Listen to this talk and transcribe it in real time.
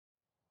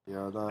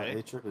Yeah, the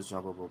A trip is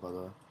jumpable, by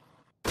the way.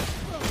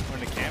 We're in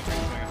the camp.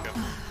 Let's go.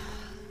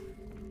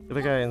 Get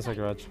the guy inside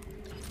garage.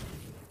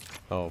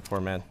 Oh, poor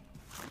man.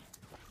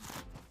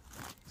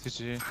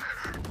 CG.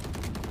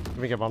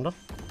 Can we get bombed up?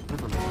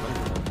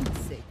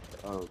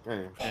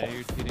 Okay. Yeah,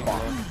 you're hitting low.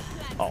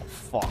 Oh,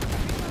 fuck.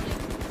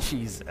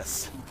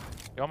 Jesus.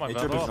 You want my A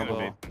trip is belt?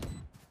 jumpable.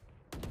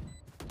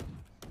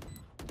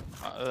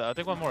 I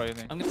think one more, I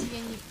think. Я не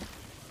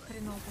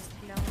хреново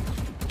постреляла.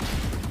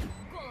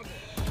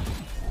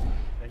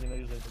 Я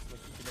ненавижу это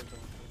смотрителя.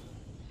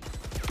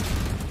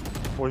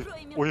 Ой,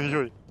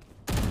 ой-ой-ой.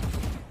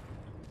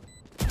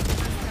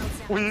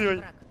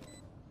 Ой-ой-ой.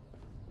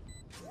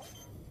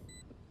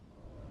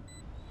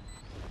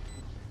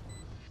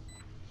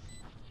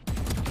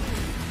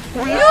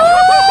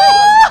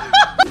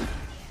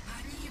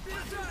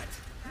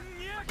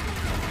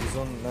 He's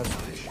on last.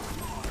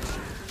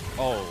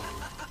 Oh.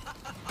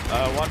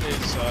 One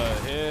is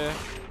here,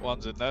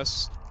 one's in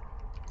nest.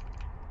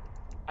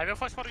 I will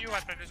flash for you,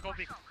 Alfred. Let's go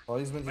big. Oh,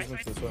 he's mid, this way.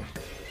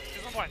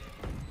 He's on one.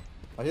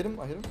 I hit him.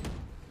 Anyone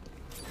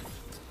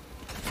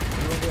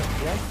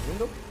behind?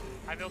 Window?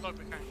 I will lock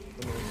behind.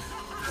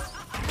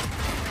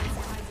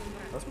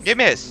 Give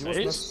me this. He was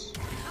nest.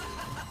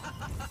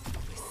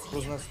 He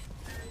was nest.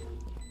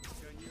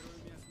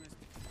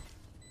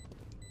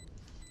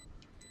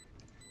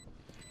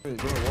 Hey,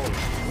 go on the wall.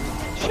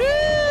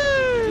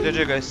 GG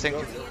guys, thank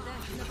you.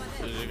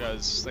 You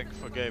guys, thank you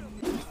for game.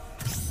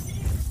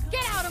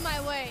 Get out of my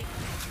way!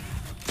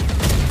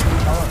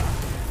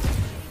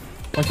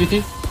 One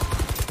CT.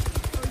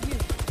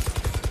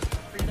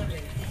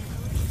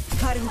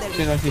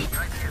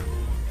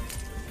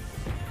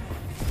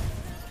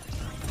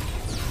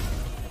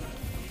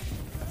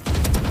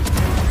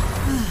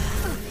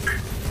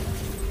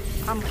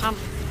 Come.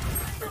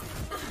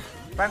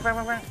 Bang.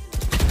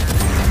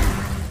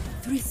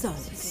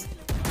 Results.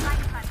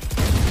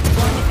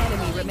 One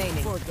enemy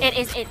remaining. It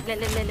is it. Let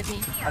me.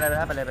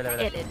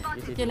 It.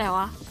 อยู่ไหนว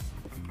ะ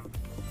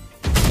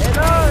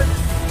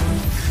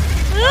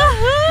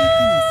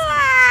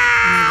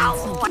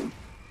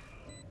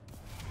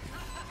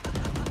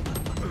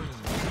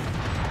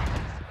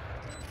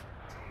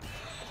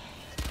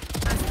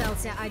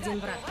Остался один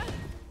враг.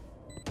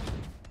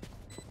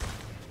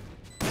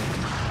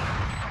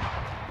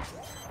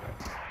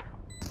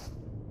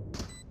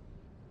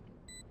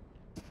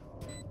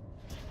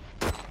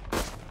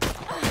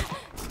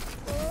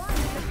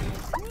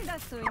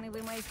 Недостойны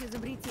вы моих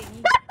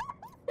изобретений.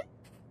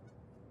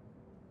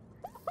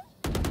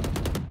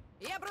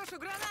 Я брошу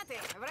гранаты,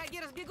 враги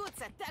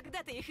разбегутся,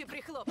 тогда ты их и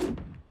прихлоп.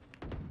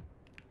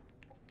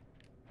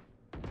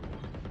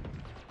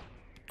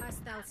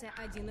 Остался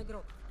один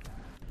игрок.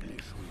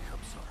 Лишу их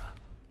обзора.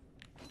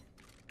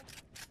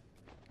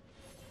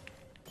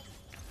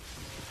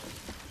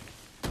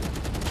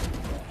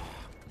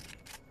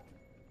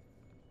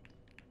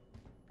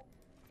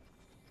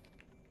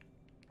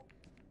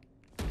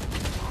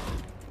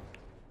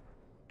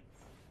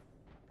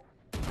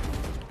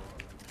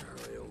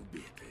 Трое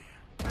убиты.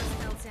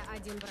 Остался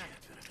один враг.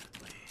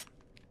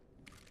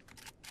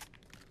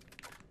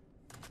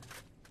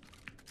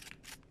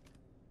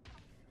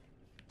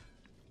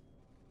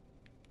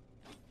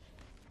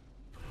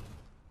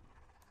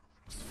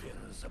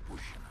 Сфера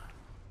запущена.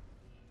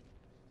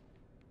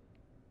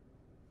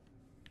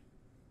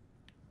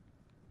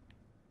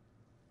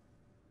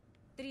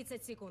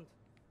 Тридцать секунд.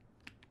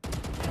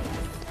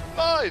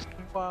 Nice!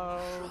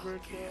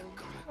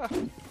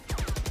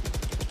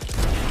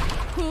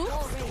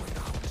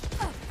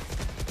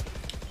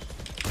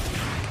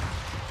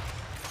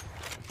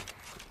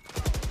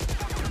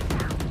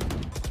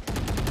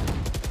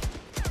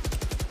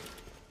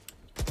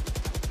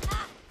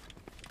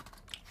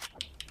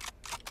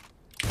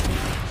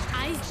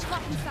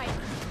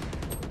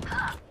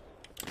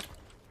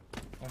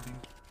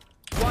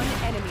 One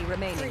enemy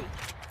remaining.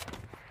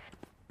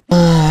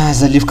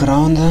 Заливка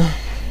раунда.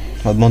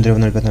 Адмондрив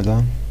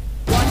 0502.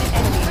 One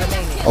enemy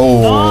remaining.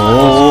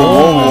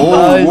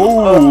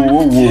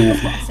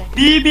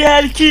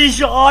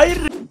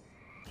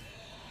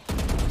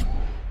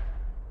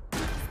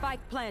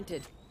 Spike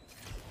planted.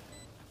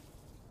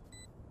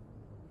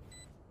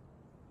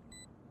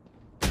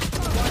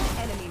 One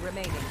enemy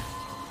remaining.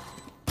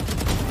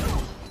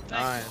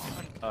 Nice.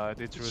 I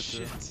did through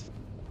it.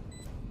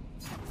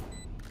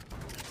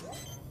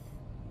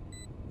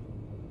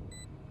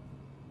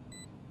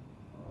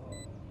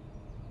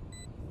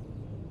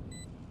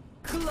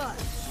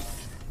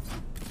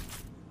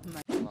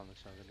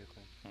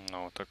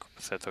 Ну, так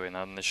с этого и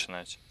надо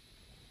начинать.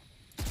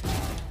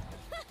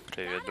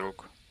 Привет,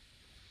 друг.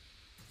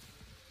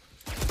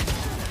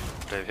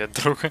 Привет,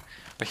 друг.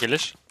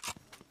 Похилишь?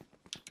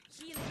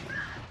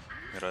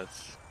 Рад.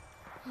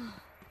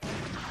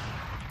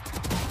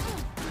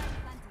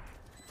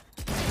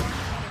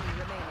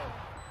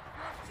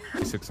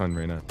 6 on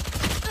Reyna.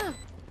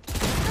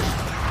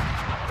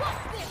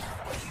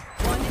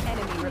 One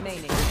enemy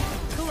remaining.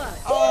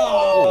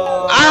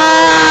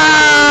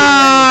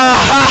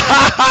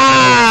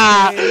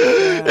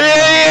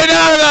 You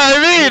know what I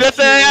mean? That's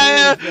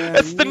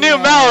It's the new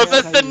mouse.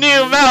 It's the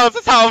new mouse.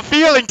 That's how I'm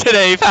feeling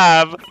today,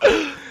 fam.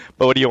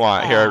 But what do you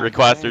want? Here,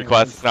 request.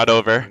 It's not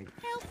over.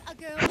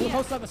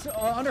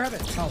 Under heaven.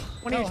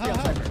 20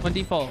 HP. 1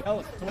 default.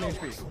 20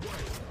 HP.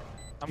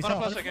 I'm gonna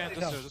flash again.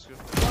 Just go.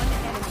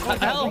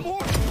 Help!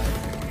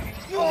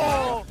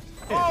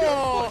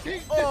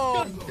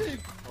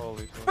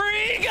 Holy fuck.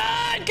 Free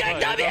gun!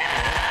 KW!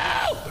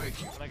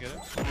 Can I get it?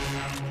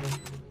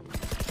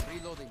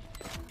 Reloading.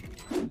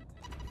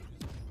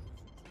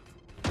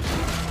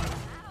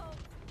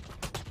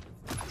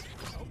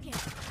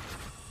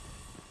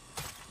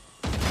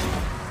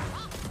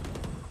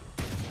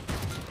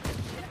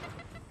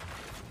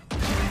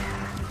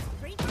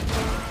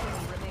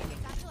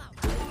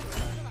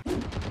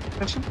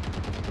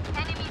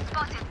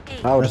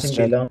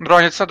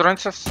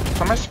 Дронится,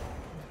 сломайся.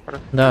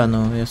 Да,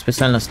 но я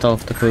специально стал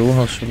в такой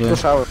угол, чтобы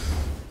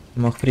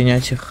мог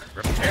принять их.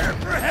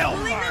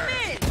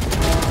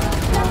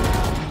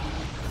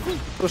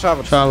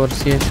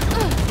 Шаурс есть.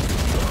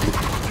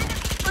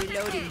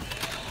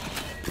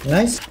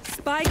 Nice.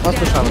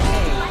 One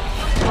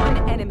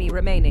enemy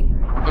remaining.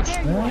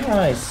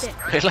 Nice.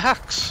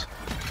 Relax.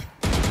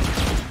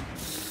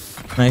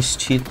 Найс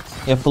чит.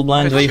 Я full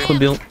blind двоих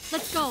убил.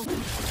 Let's go.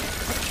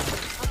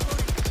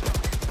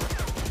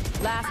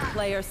 Last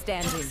player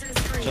standing.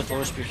 Что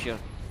лучше пиши.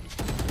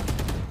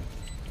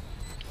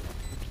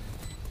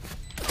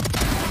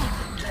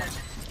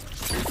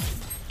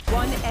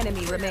 One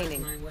enemy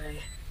remaining.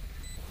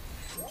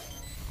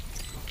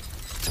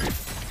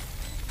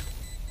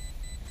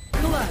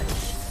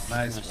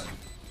 Nice.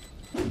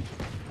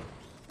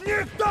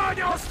 Никто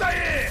не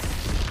устоит!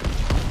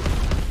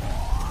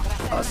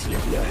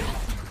 Ослепляю.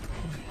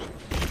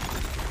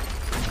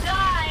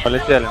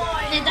 Полетели.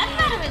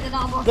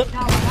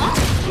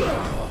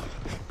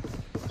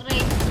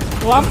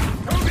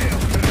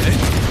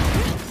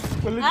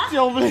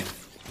 Полетел, блин.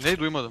 Ne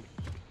duymadım.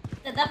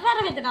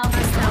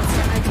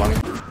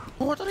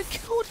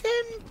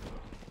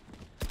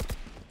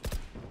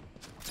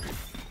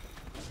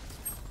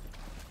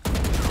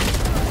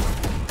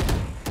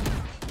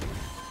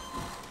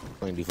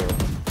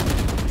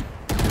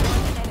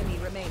 Enemy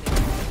remaining.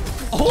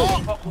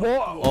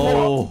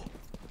 Oh.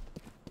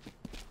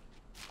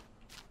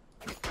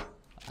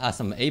 Ah,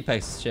 some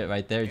Apex shit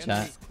right there,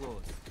 chat.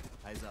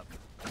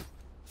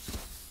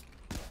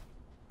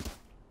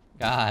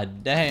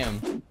 God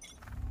damn.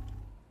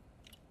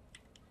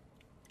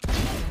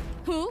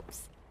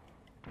 Oops.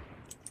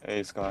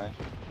 Hey, Sky.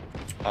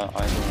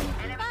 I know.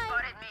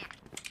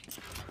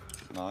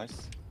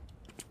 Nice.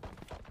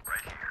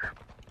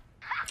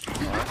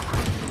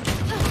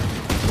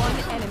 One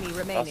enemy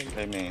remaining.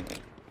 That's me.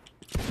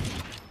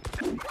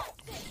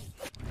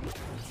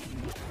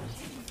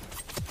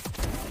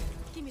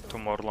 Two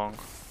more long.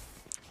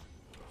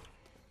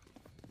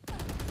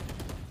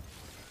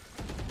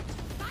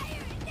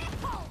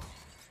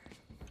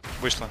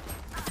 Вышла.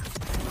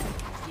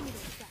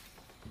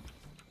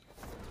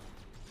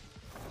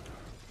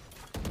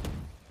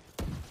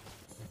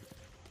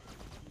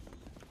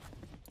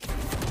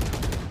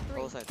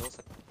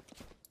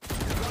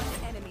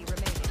 Enemy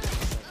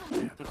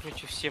remaining. Ну,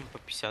 короче, всем по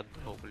 50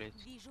 дал,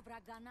 блядь. Вижу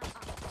врага на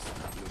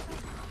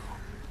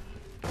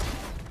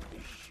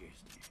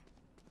Исчезни.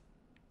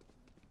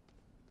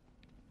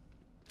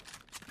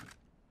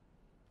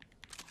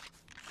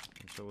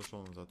 Все,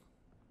 ушел назад.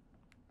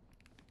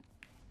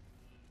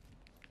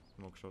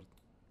 Смог шорт.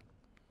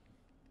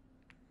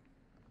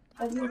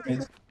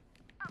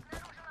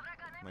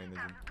 Мейн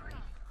один.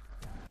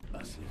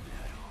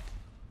 Ослепляю.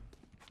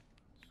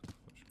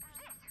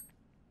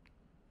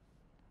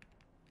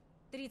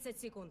 30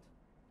 секунд.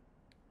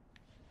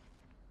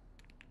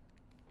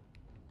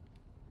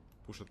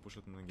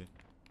 Пушат на ноге.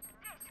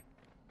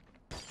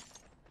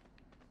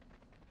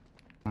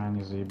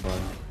 Они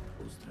заебали.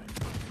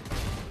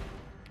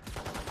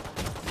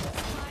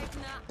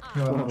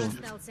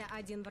 Остался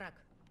один враг.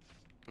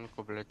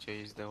 Ну-ка, блядь, я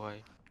есть,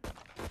 давай.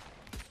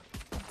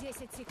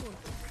 10 секунд.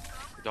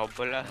 Да,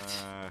 блядь.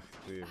 Ах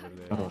ты,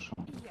 блядь. Хорошо.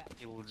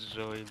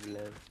 Киллджой,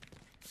 блядь.